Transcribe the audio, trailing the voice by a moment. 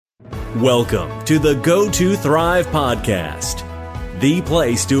Welcome to the Go to Thrive podcast, the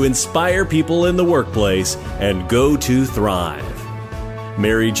place to inspire people in the workplace and go to thrive.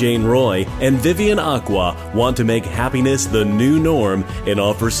 Mary Jane Roy and Vivian Aqua want to make happiness the new norm and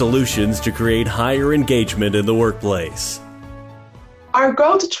offer solutions to create higher engagement in the workplace. Our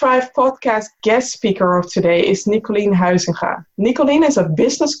Go to Thrive podcast guest speaker of today is Nicolien Huizinga. Nicolien is a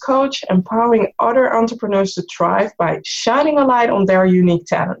business coach empowering other entrepreneurs to thrive by shining a light on their unique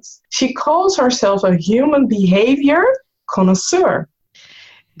talents. She calls herself a human behavior connoisseur.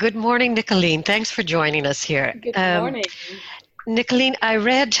 Good morning, Nicolien. Thanks for joining us here. Good morning. Nicolien, I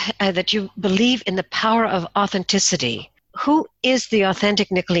read that you believe in the power of authenticity. Who is the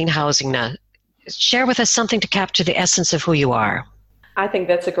authentic Nicolien Huizinga? Share with us something to capture the essence of who you are. I think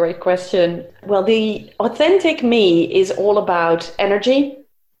that's a great question. Well, the authentic me is all about energy.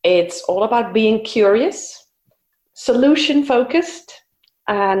 It's all about being curious, solution focused,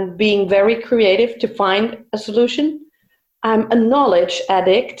 and being very creative to find a solution. I'm a knowledge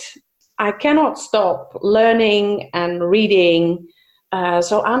addict. I cannot stop learning and reading.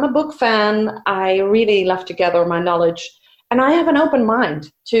 So I'm a book fan. I really love to gather my knowledge. And I have an open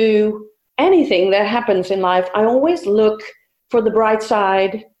mind to anything that happens in life. I always look for the bright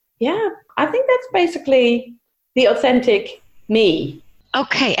side. Yeah, I think that's basically the authentic me.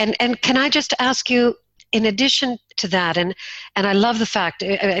 Okay, and can I just ask you, in addition to that, and I love the fact,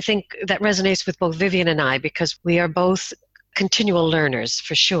 I think that resonates with both Vivian and I, because we are both continual learners,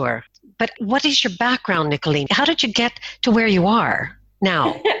 for sure. But what is your background, Nicolien? How did you get to where you are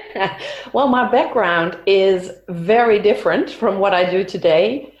now? Well, my background is very different from what I do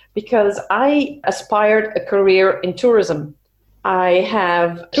today, because I aspired a career in tourism. I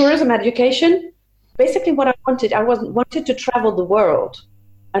have tourism education. Basically what I wanted to travel the world,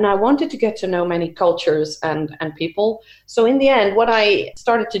 and I wanted to get to know many cultures and people. So in the end, what I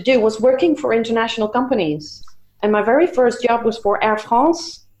started to do was working for international companies. And my very first job was for Air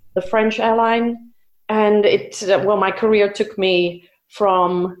France, the French airline. And my career took me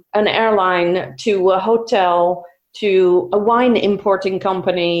from an airline to a hotel, to a wine importing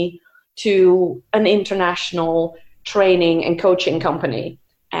company, to an international training and coaching company.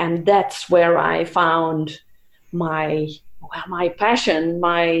 And that's where I found my passion,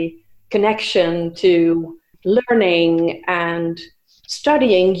 my connection to learning and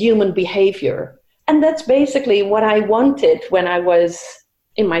studying human behavior. And that's basically what I wanted when I was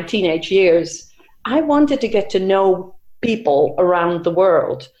in my teenage years. I wanted to get to know people around the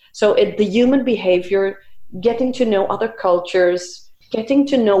world. So the human behavior, getting to know other cultures, getting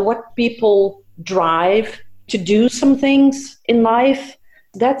to know what people drive to do some things in life,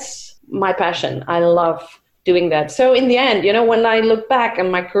 that's my passion. I love doing that. So in the end, when I look back on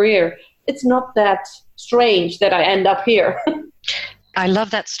my career, it's not that strange that I end up here. I love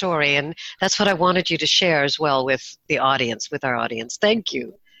that story, and that's what I wanted you to share as well with the audience, with our audience. Thank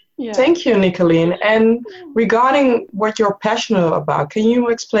you. Yeah. Thank you, Nicolien. And regarding what you're passionate about, can you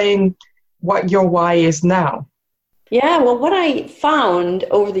explain what your why is now? Yeah, well, what I found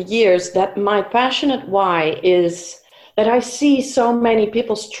over the years, that my passionate why is that I see so many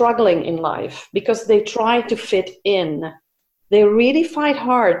people struggling in life because they try to fit in. They really fight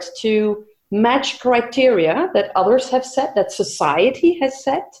hard to match criteria that others have set, that society has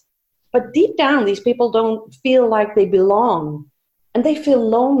set. But deep down, these people don't feel like they belong, and they feel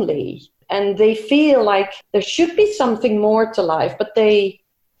lonely, and they feel like there should be something more to life, but they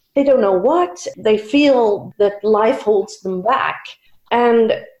don't know what. They feel that life holds them back.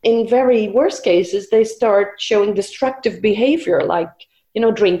 And in very worst cases, they start showing destructive behavior, like,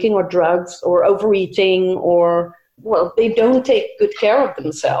 drinking or drugs or overeating, or, they don't take good care of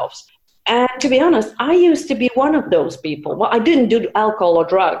themselves. And to be honest, I used to be one of those people. Well, I didn't do alcohol or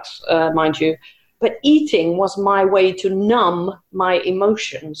drugs, mind you, but eating was my way to numb my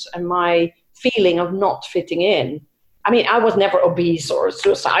emotions and my feeling of not fitting in. I mean, I was never obese or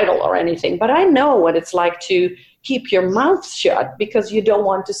suicidal or anything, but I know what it's like to keep your mouth shut because you don't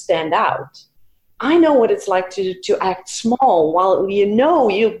want to stand out. I know what it's like to act small while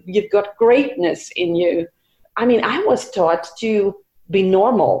you've got greatness in you. I mean, I was taught to be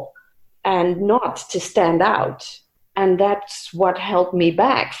normal and not to stand out. And that's what held me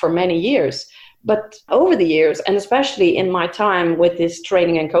back for many years. But over the years, and especially in my time with this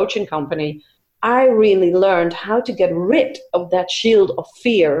training and coaching company, I really learned how to get rid of that shield of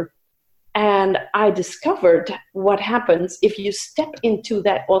fear. And I discovered what happens if you step into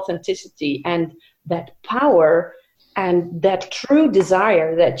that authenticity and that power and that true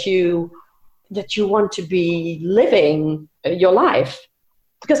desire that you want to be living your life.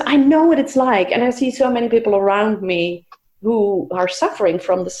 Because I know what it's like, and I see so many people around me who are suffering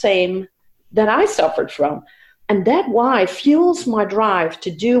from the same that I suffered from. And that why fuels my drive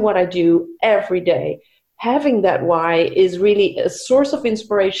to do what I do every day. Having that why is really a source of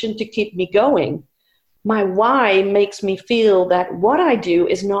inspiration to keep me going. My why makes me feel that what I do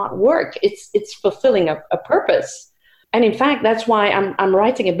is not work. It's fulfilling a purpose. And in fact, that's why I'm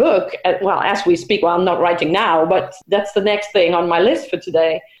writing a book. Well, as we speak, well, I'm not writing now, but that's the next thing on my list for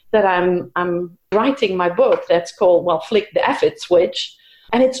today, that I'm writing my book that's called, well, Flick the F It Switch.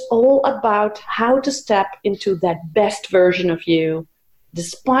 And it's all about how to step into that best version of you,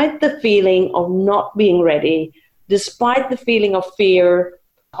 despite the feeling of not being ready, despite the feeling of fear,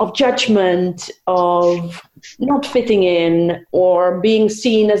 of judgment, of not fitting in, or being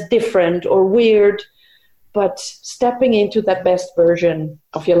seen as different or weird, but stepping into that best version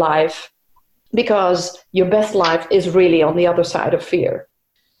of your life, because your best life is really on the other side of fear.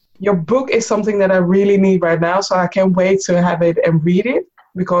 Your book is something that I really need right now, so I can't wait to have it and read it,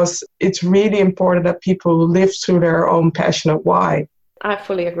 because it's really important that people live through their own passionate why. I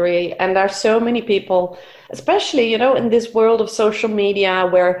fully agree. And there are so many people, especially, in this world of social media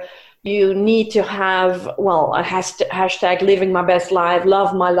where you need to have, well, a hashtag living my best life,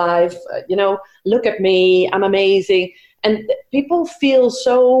 love my life, look at me, I'm amazing. And people feel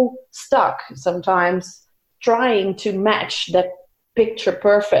so stuck sometimes trying to match that picture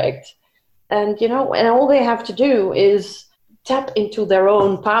perfect. And, and all they have to do is tap into their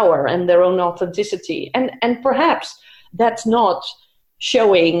own power and their own authenticity. And perhaps that's not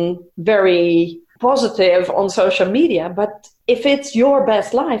showing very positive on social media, but if it's your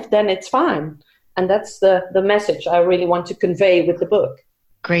best life, then it's fine. And that's the message I really want to convey with the book.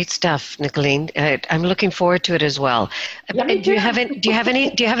 Great stuff, Nicolene. I'm looking forward to it as well. Yeah, do you have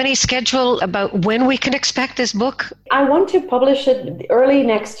any schedule about when we can expect this book? I want to publish it early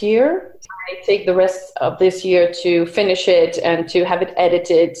next year. I take the rest of this year to finish it and to have it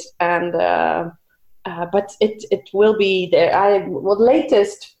edited, and but it will be there.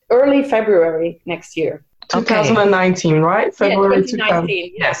 Latest early February next year. 2019, right? February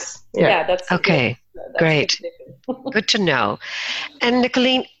 2019. Yes. Yeah, that's okay. That's great. Good to know. And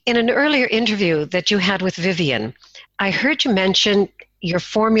Nicolene, in an earlier interview that you had with Vivian, I heard you mention your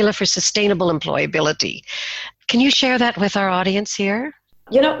formula for sustainable employability. Can you share that with our audience here?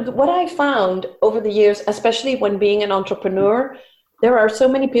 What I found over the years, especially when being an entrepreneur, there are so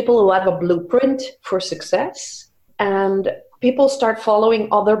many people who have a blueprint for success, and people start following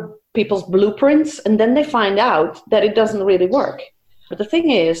other people's blueprints, and then they find out that it doesn't really work. But the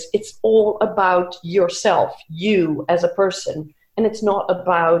thing is, it's all about yourself, you as a person, and it's not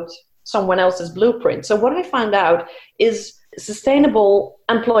about someone else's blueprint. So what I found out is sustainable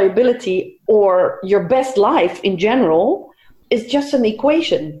employability, or your best life in general, is just an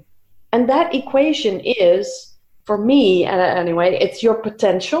equation. And that equation is, for me anyway, it's your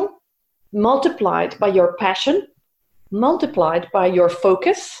potential multiplied by your passion, multiplied by your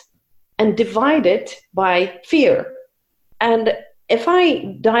focus, and divided by fear. And if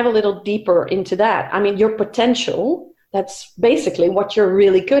I dive a little deeper into that, your potential, that's basically what you're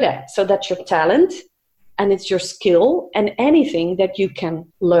really good at. So that's your talent, and it's your skill, and anything that you can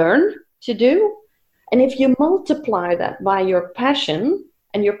learn to do. And if you multiply that by your passion,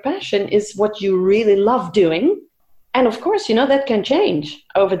 and your passion is what you really love doing, and of course, that can change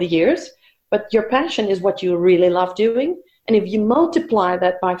over the years, but your passion is what you really love doing. And if you multiply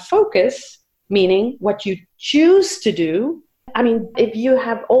that by focus, meaning what you choose to do, if you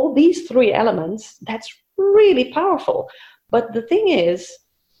have all these three elements, that's really powerful. But the thing is,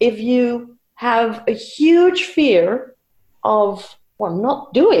 if you have a huge fear of,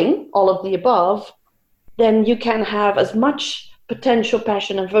 not doing all of the above, then you can have as much potential,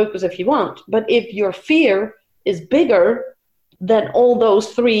 passion, and focus if you want. But if your fear is bigger than all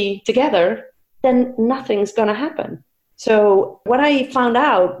those three together, then nothing's going to happen. So what I found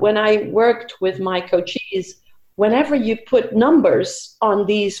out when I worked with my coachees, whenever you put numbers on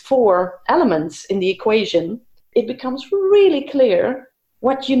these four elements in the equation, it becomes really clear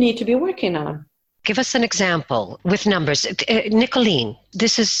what you need to be working on. Give us an example with numbers. Nicolene,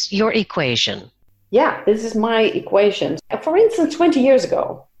 this is your equation. Yeah, this is my equation. For instance, 20 years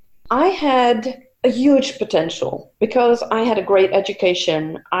ago, I had a huge potential because I had a great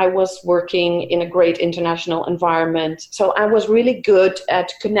education. I was working in a great international environment. So I was really good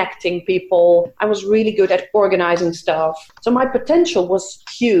at connecting people. I was really good at organizing stuff. So my potential was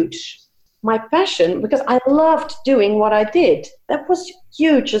huge. My passion, because I loved doing what I did, that was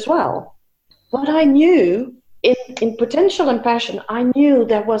huge as well. But I knew in potential and passion, I knew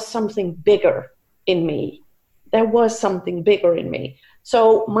there was something bigger in me. There was something bigger in me.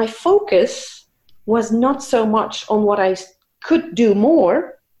 So my focus was not so much on what I could do more.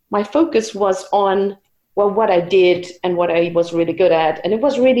 My focus was on, well, what I did and what I was really good at. And it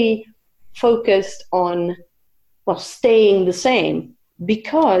was really focused on, well, staying the same,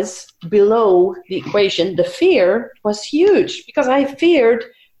 because below the equation, the fear was huge, because I feared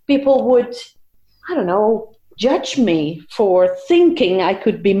people would, I don't know, judge me for thinking I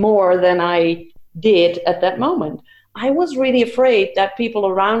could be more than I did at that moment. I was really afraid that people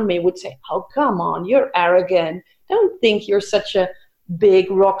around me would say, oh, come on, you're arrogant. Don't think you're such a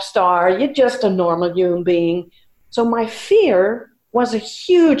big rock star. You're just a normal human being. So my fear was a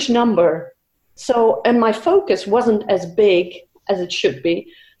huge number. So, and my focus wasn't as big as it should be.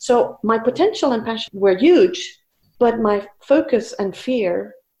 So my potential and passion were huge, but my focus and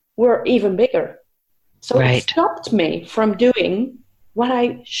fear were even bigger. So It stopped me from doing what I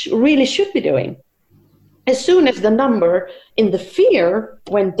really should be doing. As soon as the number in the fear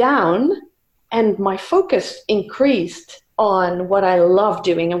went down and my focus increased on what I love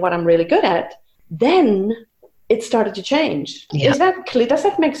doing and what I'm really good at, then it started to change. Yeah. Is that clear? Does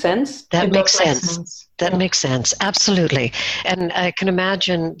that make sense? That makes sense. That makes sense. Absolutely. And I can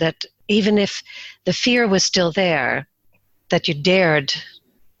imagine that even if the fear was still there, that you dared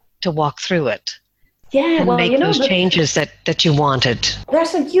to walk through it. Yeah, and make those changes that you wanted.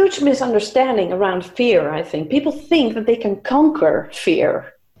 There's a huge misunderstanding around fear, I think. People think that they can conquer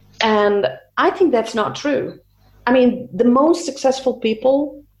fear. And I think that's not true. I mean, the most successful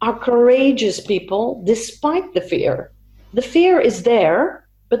people are courageous people despite the fear. The fear is there,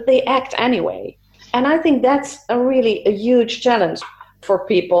 but they act anyway. And I think that's a huge challenge for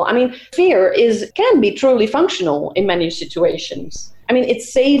people. I mean, fear can be truly functional in many situations. I mean, it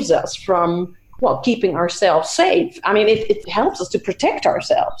saves us from keeping ourselves safe. I mean, it helps us to protect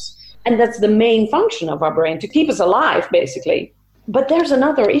ourselves. And that's the main function of our brain, to keep us alive, basically. But there's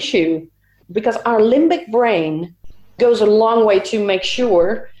another issue, because our limbic brain goes a long way to make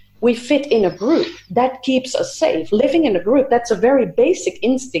sure we fit in a group. That keeps us safe. Living in a group, that's a very basic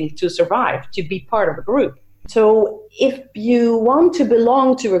instinct to survive, to be part of a group. So if you want to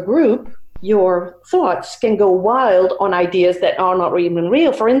belong to a group, your thoughts can go wild on ideas that are not even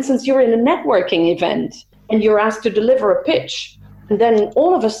real. For instance, you're in a networking event and you're asked to deliver a pitch. And then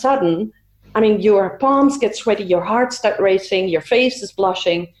all of a sudden, your palms get sweaty, your heart starts racing, your face is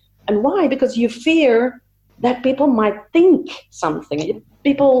blushing. And why? Because you fear that people might think something.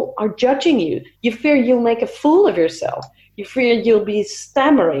 People are judging you. You fear you'll make a fool of yourself. You fear you'll be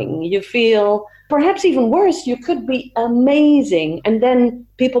stammering. You feel, perhaps even worse, you could be amazing, and then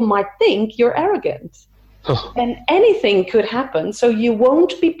people might think you're arrogant. And anything could happen, so you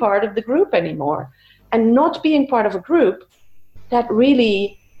won't be part of the group anymore. And not being part of a group, that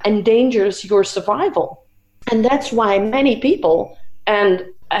really endangers your survival. And that's why many people, and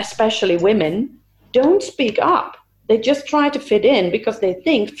especially women, don't speak up. They just try to fit in because they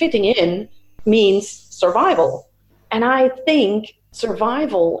think fitting in means survival. And I think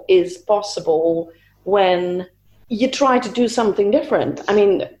survival is possible when you try to do something different. I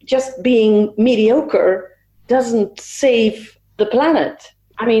mean, just being mediocre doesn't save the planet.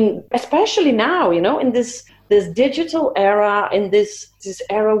 I mean, especially now, in this digital era, in this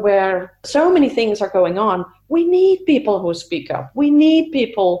era where so many things are going on, we need people who speak up. We need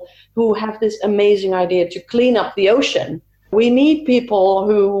people who have this amazing idea to clean up the ocean. We need people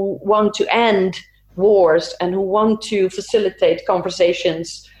who want to end wars and who want to facilitate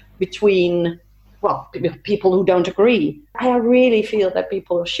conversations between, people who don't agree. I really feel that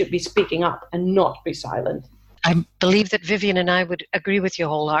people should be speaking up and not be silent. I believe that Vivian and I would agree with you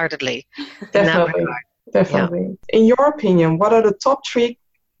wholeheartedly. Definitely. In your opinion, what are the top 3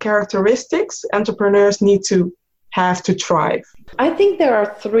 characteristics entrepreneurs need to have to thrive? I think there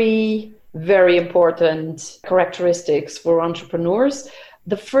are 3 very important characteristics for entrepreneurs.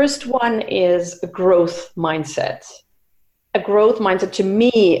 The first one is a growth mindset. A growth mindset to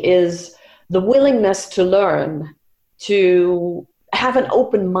me is the willingness to learn, to have an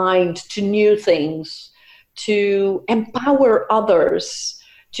open mind to new things, to empower others,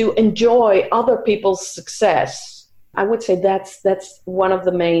 to enjoy other people's success. I would say that's one of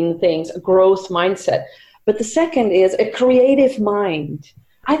the main things, a growth mindset. But the second is a creative mind.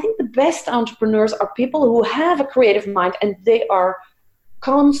 I think the best entrepreneurs are people who have a creative mind and they are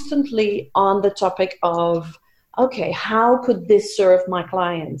constantly on the topic of, okay, how could this serve my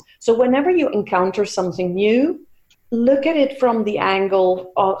clients? So whenever you encounter something new, look at it from the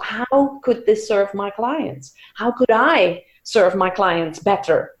angle of how could this serve my clients? How could I serve my clients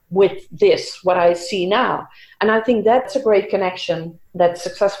better with this, what I see now? And I think that's a great connection that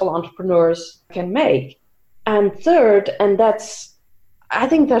successful entrepreneurs can make. And third, and that's, I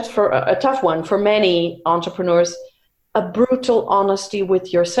think that's for a tough one for many entrepreneurs, a brutal honesty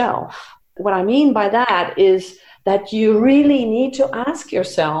with yourself. What I mean by that is that you really need to ask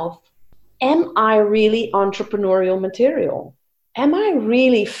yourself, am I really entrepreneurial material? Am I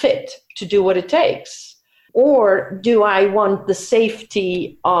really fit to do what it takes? Or do I want the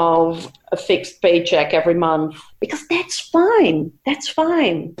safety of a fixed paycheck every month? Because that's fine. That's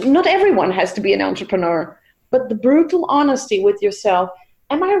fine. Not everyone has to be an entrepreneur, but the brutal honesty with yourself.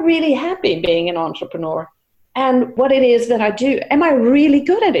 Am I really happy being an entrepreneur? And what it is that I do, am I really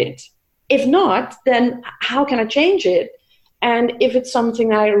good at it? If not, then how can I change it? And if it's something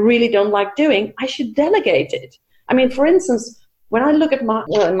that I really don't like doing, I should delegate it. I mean, for instance, when I look at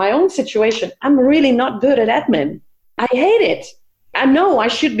my own situation, I'm really not good at admin. I hate it. I know I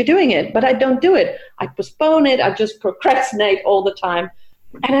should be doing it, but I don't do it. I postpone it. I just procrastinate all the time.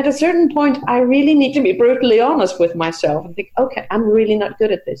 And at a certain point, I really need to be brutally honest with myself and think, okay, I'm really not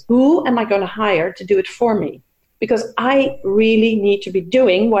good at this. Who am I going to hire to do it for me? Because I really need to be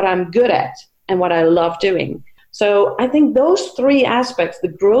doing what I'm good at and what I love doing. So I think those three aspects, the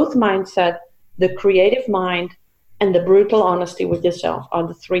growth mindset, the creative mind, and the brutal honesty with yourself are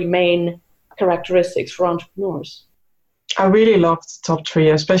the three main characteristics for entrepreneurs. I really love the top three,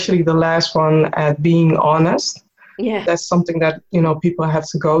 especially the last one at being honest. Yeah. That's something that, people have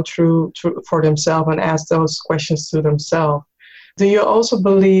to go through for themselves and ask those questions to themselves. Do you also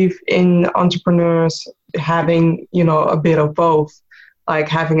believe in entrepreneurs having, a bit of both? Like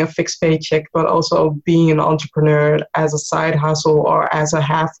having a fixed paycheck, but also being an entrepreneur as a side hustle or as a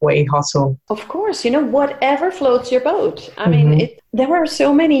halfway hustle? Of course, whatever floats your boat. I mean, there are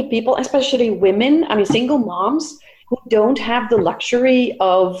so many people, especially women, single moms, who don't have the luxury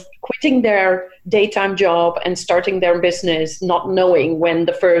of quitting their daytime job and starting their business, not knowing when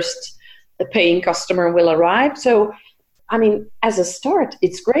the first paying customer will arrive. So, as a start,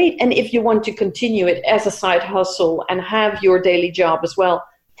 it's great. And if you want to continue it as a side hustle and have your daily job as well,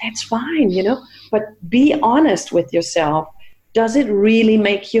 that's fine, But be honest with yourself. Does it really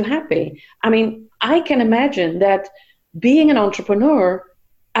make you happy? I can imagine that being an entrepreneur,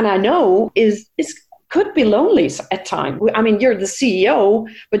 and I know, could be lonely at times. You're the CEO,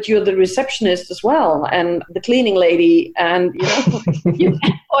 but you're the receptionist as well, and the cleaning lady, and you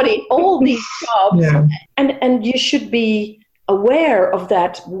embody all these jobs. Yeah. And you should be aware of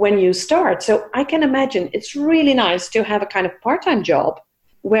that when you start. So I can imagine it's really nice to have a kind of part-time job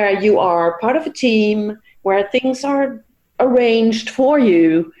where you are part of a team, where things are arranged for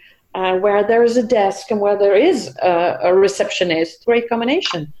you, where there is a desk and where there is a receptionist. Great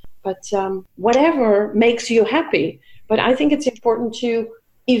combination. But whatever makes you happy. But I think it's important to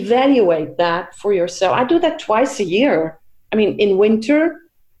evaluate that for yourself. I do that twice a year. In winter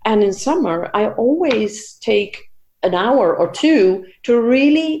and in summer, I always take an hour or two to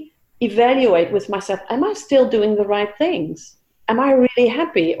really evaluate with myself, am I still doing the right things? Am I really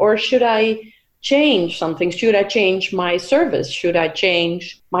happy? Or should I change something? Should I change my service? Should I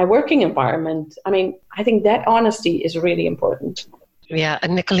change my working environment? I think that honesty is really important. Yeah,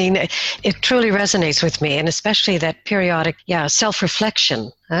 and Nicoline, it truly resonates with me, and especially that periodic,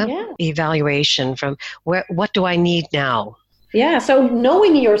 self-reflection, evaluation from what do I need now? Yeah, so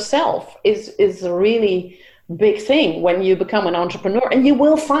knowing yourself is a really big thing when you become an entrepreneur, and you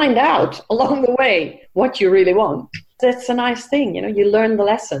will find out along the way what you really want. That's a nice thing, you learn the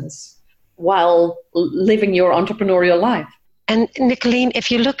lessons while living your entrepreneurial life. And Nicoline, if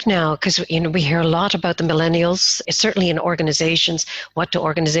you look now, because we hear a lot about the millennials, certainly in organizations, what do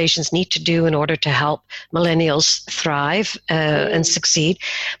organizations need to do in order to help millennials thrive and succeed?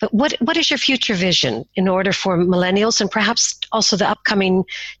 But what is your future vision in order for millennials and perhaps also the upcoming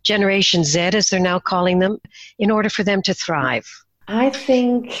Generation Z, as they're now calling them, in order for them to thrive? I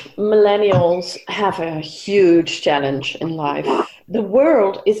think millennials have a huge challenge in life. The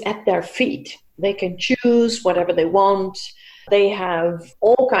world is at their feet. They can choose whatever they want. They have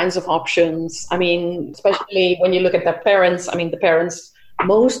all kinds of options. Especially when you look at their parents.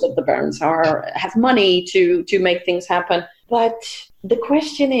 Most of the parents have money to make things happen. But the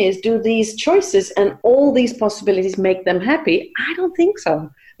question is, do these choices and all these possibilities make them happy? I don't think so.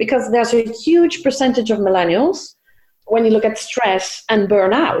 Because there's a huge percentage of millennials when you look at stress and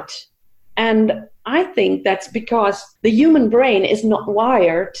burnout. And I think that's because the human brain is not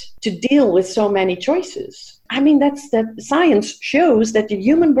wired to deal with so many choices. That science shows that the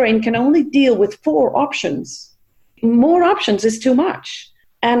human brain can only deal with 4 options. More options is too much.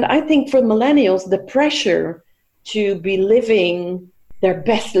 And I think for millennials, the pressure to be living their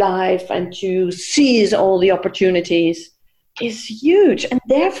best life and to seize all the opportunities is huge. And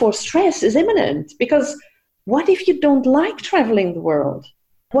therefore, stress is imminent because what if you don't like traveling the world?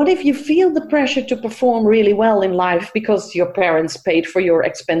 What if you feel the pressure to perform really well in life because your parents paid for your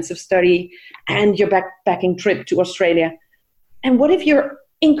expensive study and your backpacking trip to Australia? And what if you're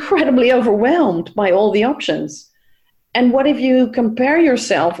incredibly overwhelmed by all the options? And what if you compare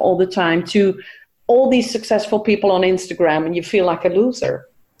yourself all the time to all these successful people on Instagram and you feel like a loser?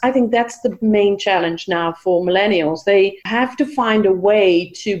 I think that's the main challenge now for millennials. They have to find a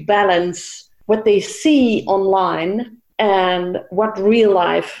way to balance what they see online and what real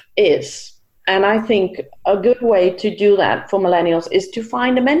life is. And I think a good way to do that for millennials is to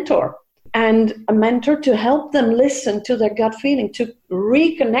find a mentor. And a mentor to help them listen to their gut feeling, to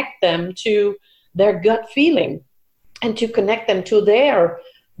reconnect them to their gut feeling, and to connect them to their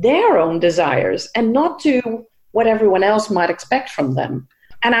own desires and not to what everyone else might expect from them.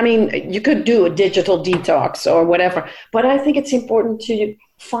 And I mean, you could do a digital detox or whatever, but I think it's important to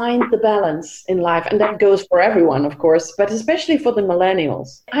find the balance in life. And that goes for everyone, of course, but especially for the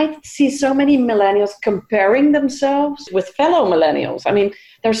millennials. I see so many millennials comparing themselves with fellow millennials. I mean,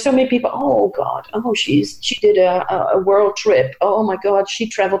 there's so many people, oh God, oh, she did a world trip. Oh my God, she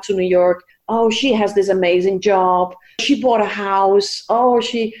traveled to New York. Oh, she has this amazing job. She bought a house. Oh,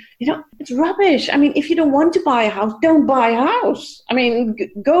 it's rubbish. I mean, if you don't want to buy a house, don't buy a house. I mean,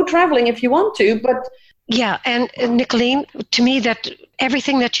 go traveling if you want to, but... Yeah, and Nicolene, to me, that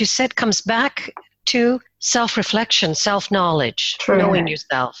everything that you said comes back to self-reflection, self-knowledge, knowing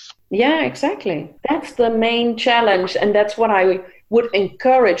yourself. Yeah, exactly. That's the main challenge, and that's what I would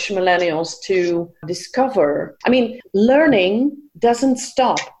encourage millennials to discover. I mean, learning doesn't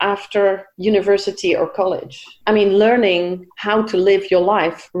stop after university or college. I mean, learning how to live your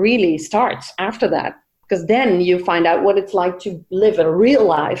life really starts after that, because then you find out what it's like to live a real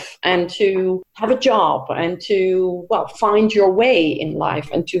life and to have a job and to, find your way in life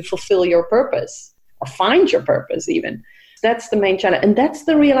and to fulfill your purpose or find your purpose even. That's the main challenge. And that's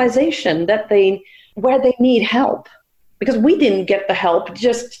the realization that where they need help. Because we didn't get the help,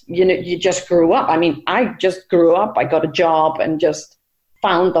 you just grew up. I mean, I just grew up, I got a job and just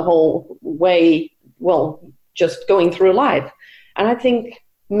found the whole way, just going through life. And I think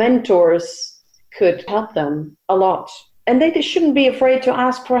mentors could help them a lot. And they shouldn't be afraid to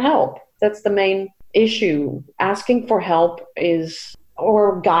ask for help. That's the main issue. Asking for help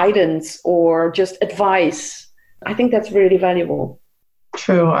or guidance or just advice. I think that's really valuable.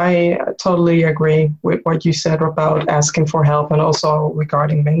 True. I totally agree with what you said about asking for help and also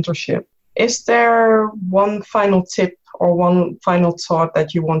regarding mentorship. Is there one final tip or one final thought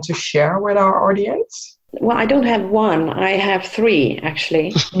that you want to share with our audience? Well, I don't have one. I have three,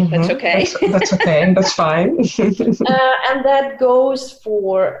 actually. Mm-hmm. That's okay. That's okay. That's fine. And that goes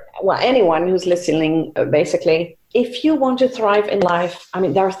for anyone who's listening, basically. If you want to thrive in life, I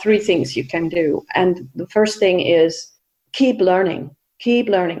mean, there are three things you can do. And the first thing is keep learning. Keep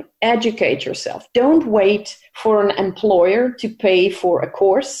learning. Educate yourself. Don't wait for an employer to pay for a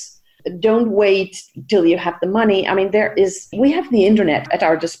course. Don't wait till you have the money. I mean, we have the internet at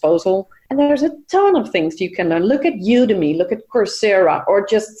our disposal, and there's a ton of things you can learn. Look at Udemy, look at Coursera, or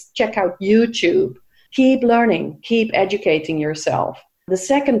just check out YouTube. Keep learning. Keep educating yourself. The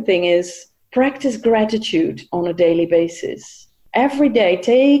second thing is practice gratitude on a daily basis. Every day,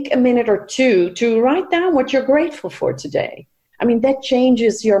 take a minute or two to write down what you're grateful for today. I mean, that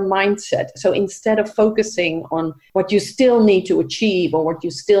changes your mindset. So instead of focusing on what you still need to achieve or what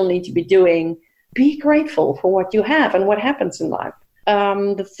you still need to be doing, be grateful for what you have and what happens in life.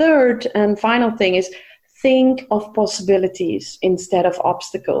 The third and final thing is think of possibilities instead of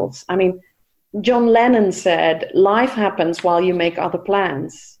obstacles. I mean, John Lennon said, life happens while you make other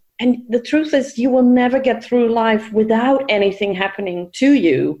plans. And the truth is, you will never get through life without anything happening to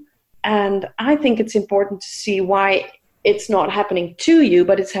you. And I think it's important to see why it's not happening to you,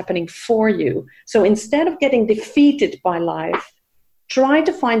 but it's happening for you. So instead of getting defeated by life, try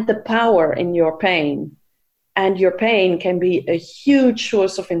to find the power in your pain. And your pain can be a huge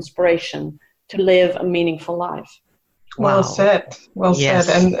source of inspiration to live a meaningful life. Wow. Well said. Well said.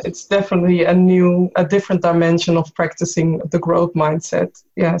 And it's definitely a different dimension of practicing the growth mindset.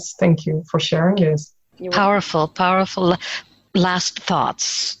 Yes, thank you for sharing this. Powerful last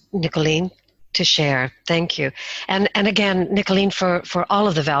thoughts, Nicolene, to share. Thank you. And again, Nicolene, for all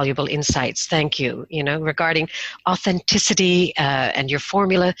of the valuable insights. Thank you, regarding authenticity and your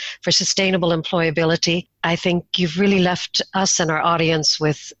formula for sustainable employability. I think you've really left us and our audience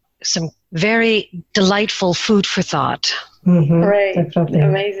with some very delightful food for thought. Mm-hmm, Great. definitely.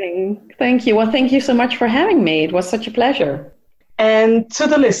 Amazing. Thank you. Well, thank you so much for having me. It was such a pleasure. And to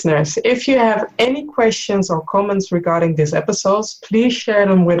the listeners, if you have any questions or comments regarding these episodes, please share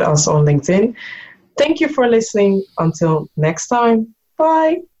them with us on LinkedIn. Thank you for listening. Until next time.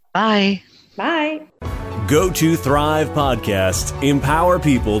 Bye. Bye. Bye. Go to Thrive podcasts empower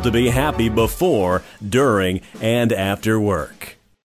people to be happy before, during, and after work.